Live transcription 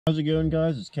How's it going,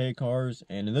 guys? It's K Cars,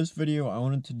 and in this video I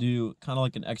wanted to do kind of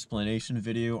like an explanation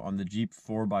video on the Jeep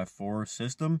 4x4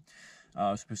 system.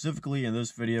 Specifically in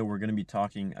this video we're going to be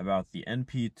talking about the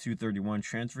NP231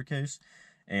 transfer case,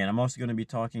 and I'm also going to be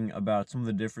talking about some of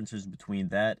the differences between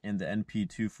that and the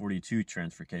NP242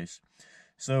 transfer case.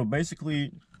 So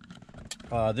basically,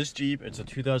 this Jeep, it's a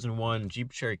 2001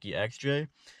 Jeep Cherokee XJ.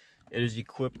 It is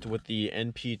equipped with the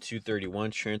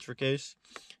NP231 transfer case,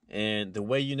 and the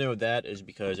way you know that is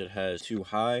because it has 2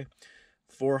 high,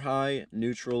 4 high,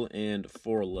 neutral, and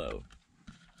 4 low.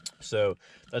 So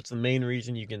that's the main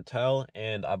reason you can tell.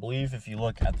 And I believe if you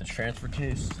look at the transfer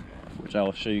case, which I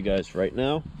will show you guys right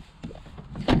now,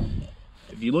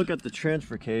 if you look at the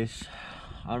transfer case,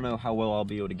 I don't know how well I'll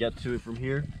be able to get to it from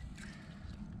here,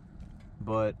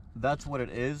 but that's what it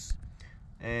is.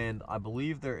 And I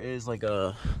believe there is like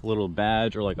a little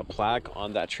badge or like a plaque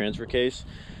on that transfer case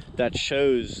that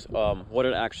shows what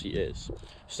it actually is.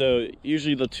 So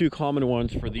usually the two common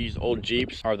ones for these old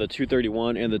Jeeps are the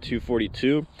 231 and the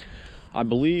 242. I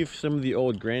believe some of the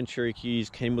old Grand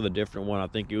Cherokees came with a different one. I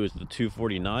think it was the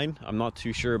 249. I'm not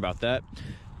too sure about that,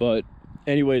 but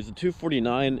anyways, the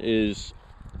 249 is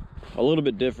a little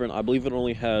bit different. I believe it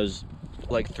only has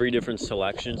like 3 different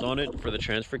selections on it for the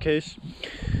transfer case,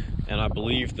 and I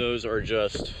believe those are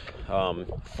just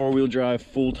 4-wheel drive,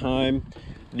 full time,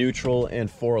 neutral, and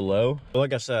 4 low. But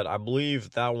like I said, I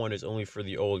believe that one is only for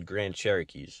the old Grand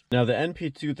Cherokees. Now the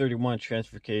NP231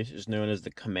 transfer case is known as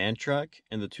the Command Trac,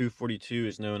 and the 242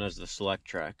 is known as the Selec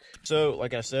Trac. So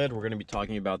like I said, we're going to be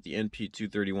talking about the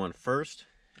NP231 first,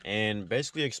 and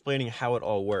basically explaining how it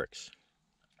all works.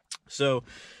 So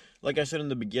like I said in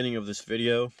the beginning of this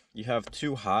video, you have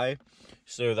 2 high.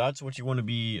 So that's what you want to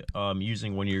be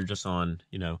using when you're just on,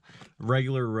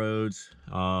 regular roads,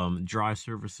 dry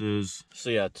surfaces. So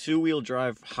yeah, 2-wheel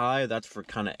drive high, that's for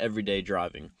kind of everyday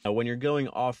driving. Now when you're going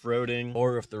off-roading,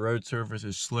 or if the road surface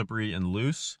is slippery and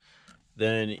loose,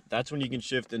 then that's when you can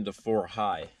shift into 4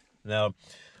 high. Now,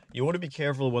 you want to be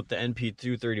careful with the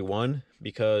NP231,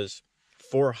 because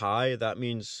 4 high, that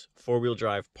means 4-wheel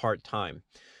drive part-time.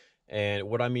 And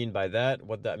what I mean by that,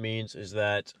 what that means is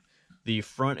that the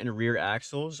front and rear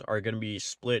axles are going to be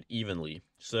split evenly.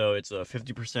 So it's a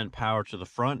 50% power to the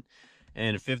front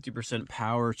and 50%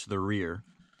 power to the rear.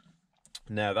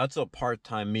 Now that's what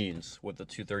part-time means with the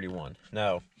 231.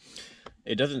 Now,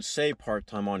 it doesn't say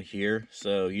part-time on here,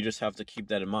 so you just have to keep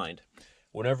that in mind.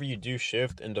 Whenever you do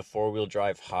shift into 4-wheel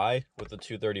drive high with the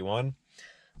 231,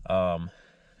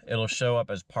 it'll show up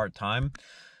as part-time.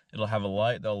 It'll have a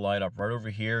light that'll light up right over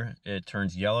here. It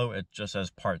turns yellow. It just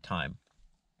says part-time.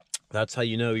 That's how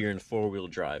you know you're in 4-wheel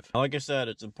drive. Like I said,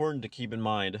 it's important to keep in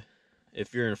mind,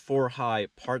 if you're in 4 high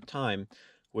part-time,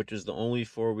 which is the only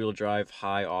 4-wheel drive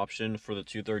high option for the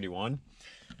 231,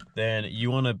 then you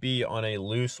want to be on a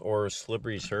loose or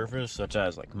slippery surface, such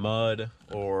as like mud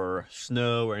or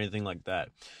snow or anything like that.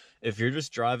 If you're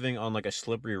just driving on like a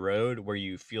slippery road where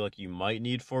you feel like you might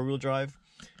need 4-wheel drive,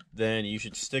 then you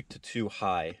should stick to 2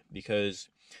 high, because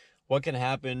what can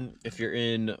happen if you're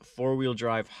in 4-wheel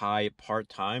drive high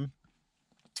part-time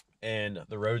and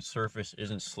the road surface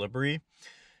isn't slippery,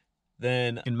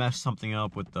 then you can mess something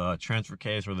up with the transfer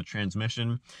case or the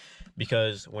transmission,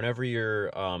 because whenever you're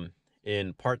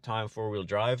in part-time 4-wheel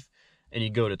drive and you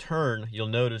go to turn, you'll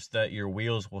notice that your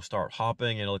wheels will start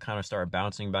hopping and it'll kind of start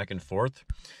bouncing back and forth.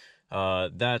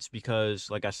 That's because,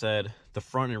 like I said, the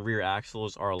front and rear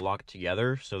axles are locked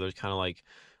together, so there's kind of like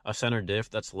a center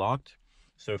diff that's locked.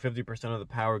 So 50% of the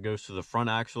power goes to the front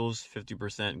axles,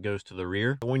 50% goes to the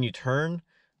rear. When you turn,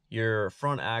 your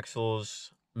front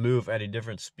axles move at a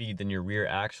different speed than your rear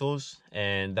axles,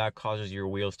 and that causes your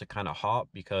wheels to kind of hop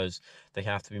because they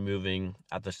have to be moving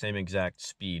at the same exact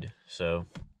speed. So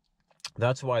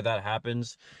that's why that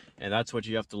happens, and that's what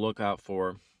you have to look out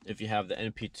for if you have the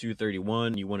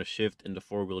NP231, you want to shift into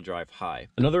 4-wheel drive high.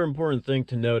 Another important thing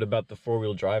to note about the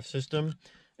 4-wheel drive system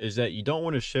is that you don't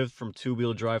want to shift from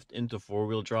 2-wheel drive into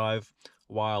 4-wheel drive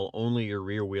while only your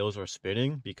rear wheels are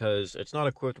spinning, because it's not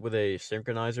equipped with a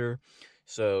synchronizer.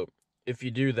 So if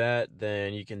you do that,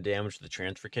 then you can damage the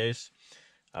transfer case.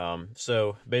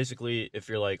 So basically, if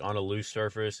you're like on a loose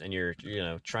surface and you're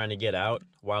trying to get out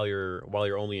while you're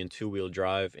only in 2-wheel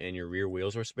drive and your rear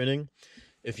wheels are spinning,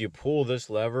 if you pull this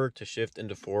lever to shift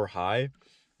into 4 high,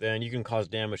 then you can cause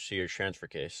damage to your transfer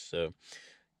case. So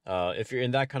if you're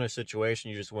in that kind of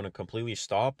situation, you just want to completely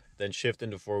stop, then shift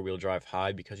into 4-wheel drive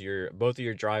high, because both of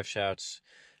your drive shafts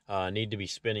need to be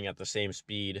spinning at the same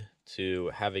speed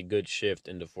to have a good shift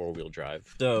into 4-wheel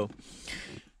drive. So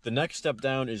the next step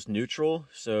down is neutral.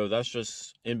 So that's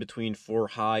just in between 4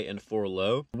 high and 4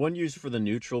 low. One used for the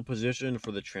neutral position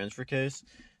for the transfer case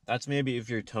That's maybe if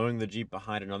you're towing the Jeep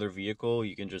behind another vehicle,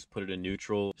 you can just put it in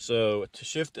neutral. So to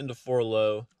shift into 4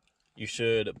 low, you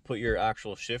should put your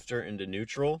actual shifter into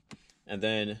neutral, and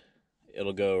then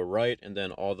it'll go right and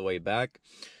then all the way back,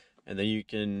 and then you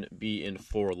can be in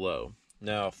 4 low.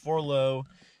 Now 4 low,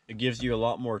 it gives you a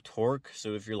lot more torque,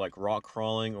 so if you're like rock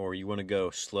crawling or you want to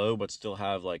go slow but still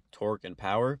have like torque and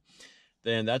power,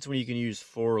 then that's when you can use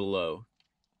 4 low.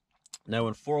 Now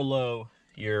in 4 low,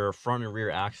 your front and rear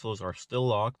axles are still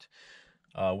locked.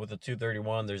 With the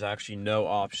 231, there's actually no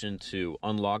option to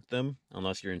unlock them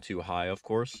unless you're in 2 high, of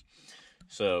course.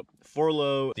 So 4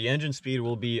 low, the engine speed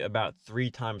will be about 3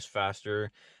 times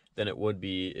faster than it would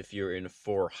be if you're in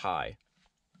 4 high.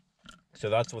 So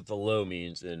that's what the low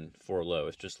means in 4 low.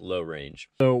 It's just low range.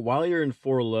 So while you're in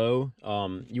 4 low,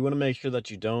 you want to make sure that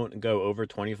you don't go over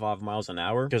 25 miles an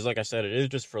hour. Because like I said, it is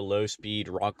just for low speed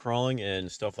rock crawling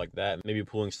and stuff like that. Maybe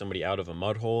pulling somebody out of a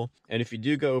mud hole. And if you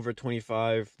do go over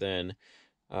 25, then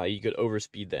you could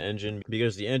overspeed the engine,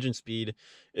 because the engine speed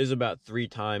is about 3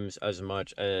 times as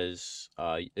much as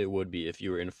it would be if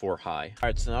you were in 4 high. All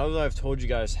right, so now that I've told you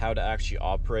guys how to actually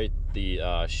operate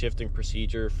the shifting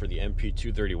procedure for the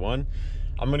NP231,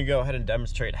 I'm gonna go ahead and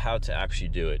demonstrate how to actually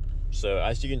do it. So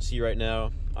as you can see right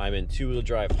now, I'm in 2-wheel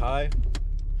drive high.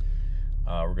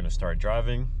 We're gonna start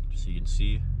driving so you can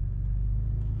see.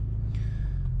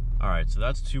 All right, so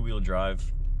that's 2-wheel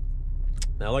drive.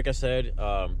 Now, like I said,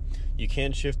 you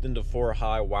can shift into 4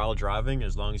 high while driving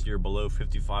as long as you're below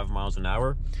 55 miles an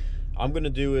hour. I'm going to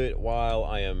do it while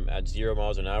I am at 0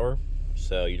 miles an hour.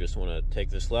 So you just want to take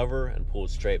this lever and pull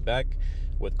it straight back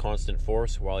with constant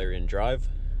force while you're in drive.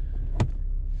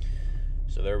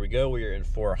 So there we go. We are in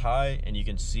 4 high, and you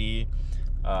can see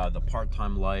the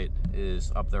part-time light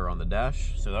is up there on the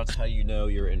dash. So that's how you know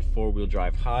you're in 4-wheel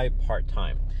drive high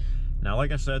part-time. Now,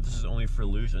 like I said, this is only for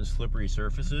loose and slippery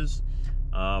surfaces.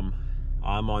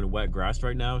 I'm on wet grass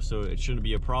right now, so it shouldn't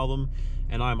be a problem.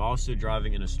 And I'm also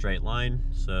driving in a straight line,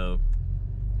 so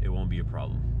it won't be a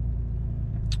problem.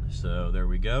 So there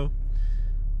we go.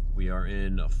 We are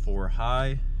in 4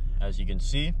 high, as you can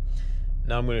see.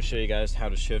 Now I'm going to show you guys how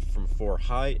to shift from 4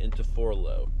 high into 4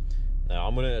 low. Now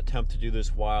I'm going to attempt to do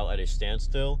this while at a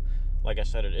standstill. Like I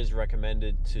said, it is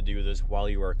recommended to do this while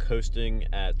you are coasting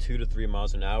at 2 to 3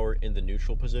 miles an hour in the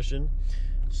neutral position.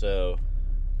 So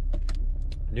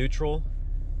neutral,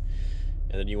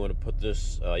 and then you want to put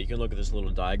this, you can look at this little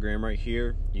diagram right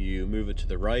here. You move it to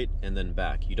the right and then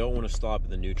back. You don't want to stop in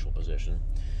the neutral position.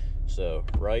 So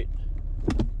right,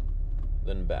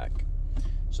 then back.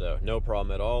 So no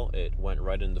problem at all. It went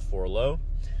right into 4 low.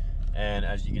 And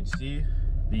as you can see,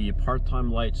 the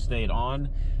part-time light stayed on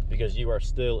because you are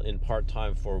still in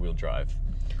part-time 4-wheel drive.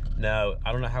 Now,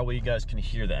 I don't know how well you guys can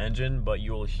hear the engine, but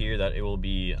you will hear that it will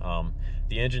be,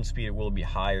 the engine speed will be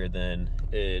higher than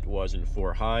it was in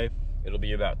 4 high. It'll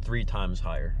be about 3 times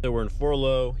higher. So we're in 4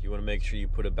 low. You want to make sure you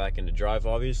put it back into drive,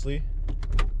 obviously.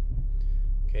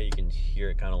 Okay, you can hear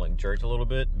it kind of like jerked a little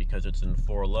bit because it's in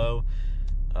 4 low.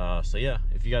 So yeah,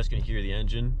 if you guys can hear the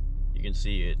engine, you can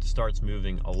see it starts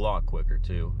moving a lot quicker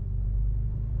too.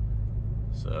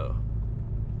 So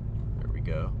there we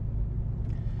go.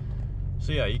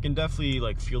 So yeah, you can definitely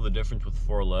like feel the difference with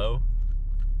 4 low.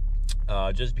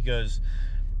 Just because,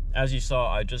 as you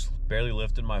saw, I just barely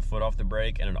lifted my foot off the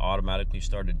brake and it automatically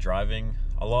started driving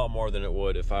a lot more than it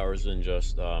would if I was in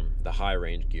just the high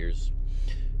range gears.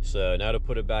 So now to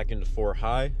put it back into 4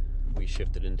 high, we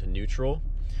shift it into neutral,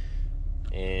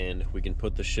 and we can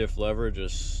put the shift lever,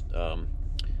 just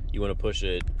you want to push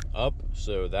it up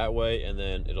so that way, and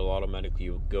then it'll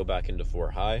automatically go back into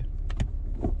 4 high.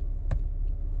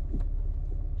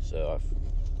 So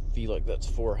I feel like that's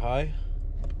 4 high.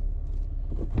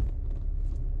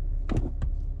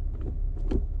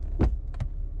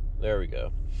 There we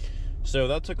go. So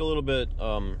that took a little bit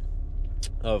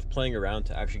of playing around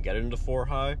to actually get it into 4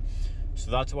 high. So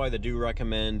that's why they do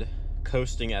recommend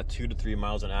coasting at 2 to 3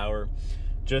 miles an hour,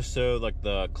 just so like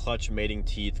the clutch mating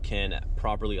teeth can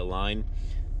properly align.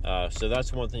 So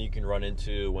that's one thing you can run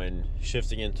into when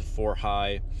shifting into 4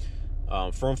 high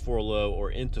from 4 low,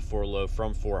 or into 4 low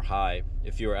from 4 high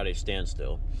if you are at a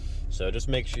standstill. So just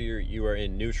make sure you are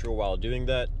in neutral while doing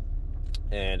that.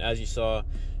 And as you saw,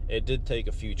 it did take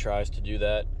a few tries to do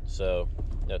that. So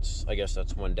I guess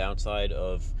that's one downside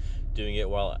of doing it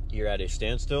while you're at a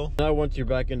standstill. Now once you're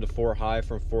back into 4 high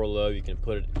from 4 low, you can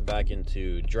put it back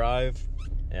into drive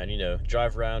and, you know,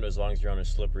 drive around as long as you're on a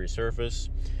slippery surface.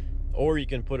 Or you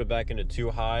can put it back into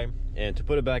 2 high, and to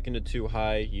put it back into 2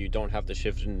 high, you don't have to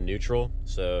shift into neutral.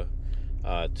 So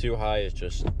 2 high is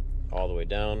just all the way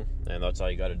down, and that's all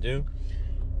you got to do.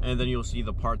 and then you'll see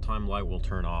the part-time light will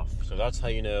turn off. So that's how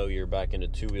you know you're back into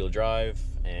two-wheel drive.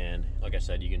 And like I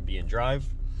said, you can be in drive.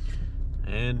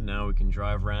 And now we can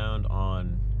drive around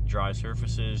on dry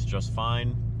surfaces just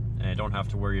fine, and don't have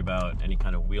to worry about any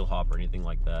kind of wheel hop or anything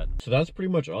like that. So that's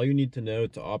pretty much all you need to know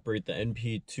to operate the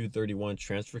NP231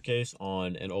 transfer case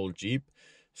on an old Jeep.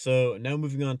 So now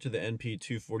moving on to the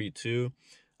NP242,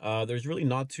 there's really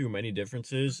not too many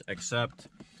differences, except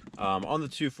on the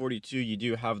 242 you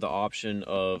do have the option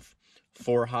of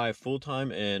 4-high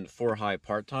full-time and 4-high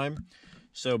part-time.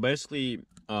 So basically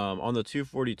on the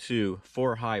 242,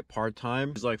 4-high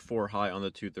part-time is like 4-high on the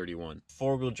 231.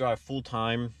 4-wheel drive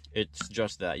full-time, it's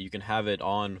just that you can have it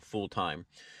on full-time.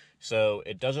 So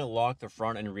it doesn't lock the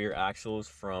front and rear axles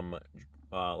from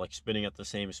like spinning at the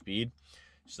same speed.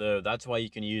 So that's why you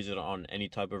can use it on any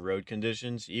type of road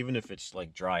conditions, even if it's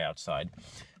like dry outside.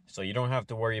 So you don't have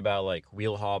to worry about like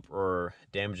wheel hop or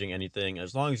damaging anything,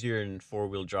 as long as you're in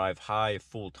 4-wheel drive high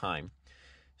full-time.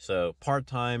 So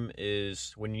part-time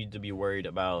is when you need to be worried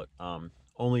about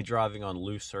only driving on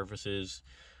loose surfaces,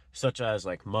 such as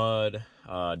like mud,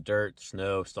 dirt,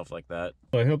 snow, stuff like that.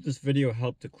 So I hope this video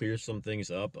helped to clear some things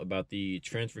up about the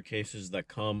transfer cases that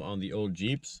come on the old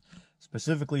Jeeps,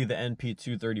 specifically the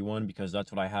NP231, because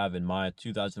that's what I have in my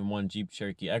 2001 Jeep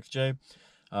Cherokee XJ.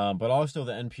 But also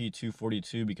the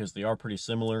NP242, because they are pretty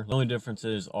similar. The only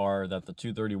differences are that the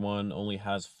 231 only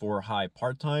has 4-high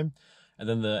part-time, and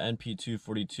then the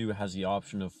NP242 has the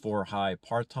option of 4-high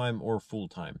part-time or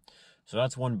full-time. So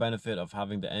that's one benefit of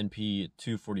having the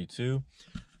NP242.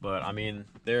 But I mean,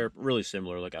 they're really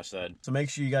similar, like I said. So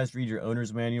make sure you guys read your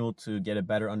owner's manual to get a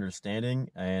better understanding.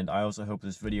 And I also hope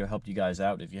this video helped you guys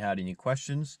out if you had any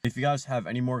questions. If you guys have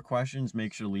any more questions,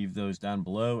 make sure to leave those down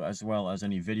below, as well as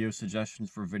any video suggestions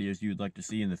for videos you'd like to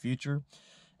see in the future.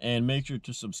 And make sure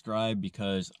to subscribe,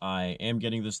 because I am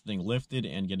getting this thing lifted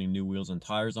and getting new wheels and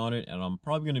tires on it. And I'm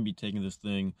probably going to be taking this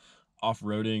thing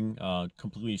off-roading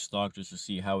completely stock, just to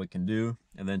see how it can do,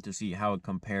 and then to see how it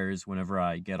compares whenever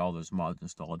I get all those mods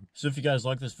installed. So if you guys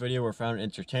like this video or found it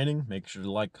entertaining, make sure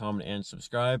to like, comment, and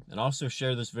subscribe, and also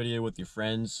share this video with your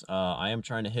friends. I am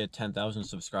trying to hit 10,000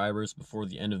 subscribers before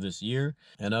the end of this year,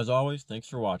 and as always, thanks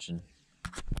for watching.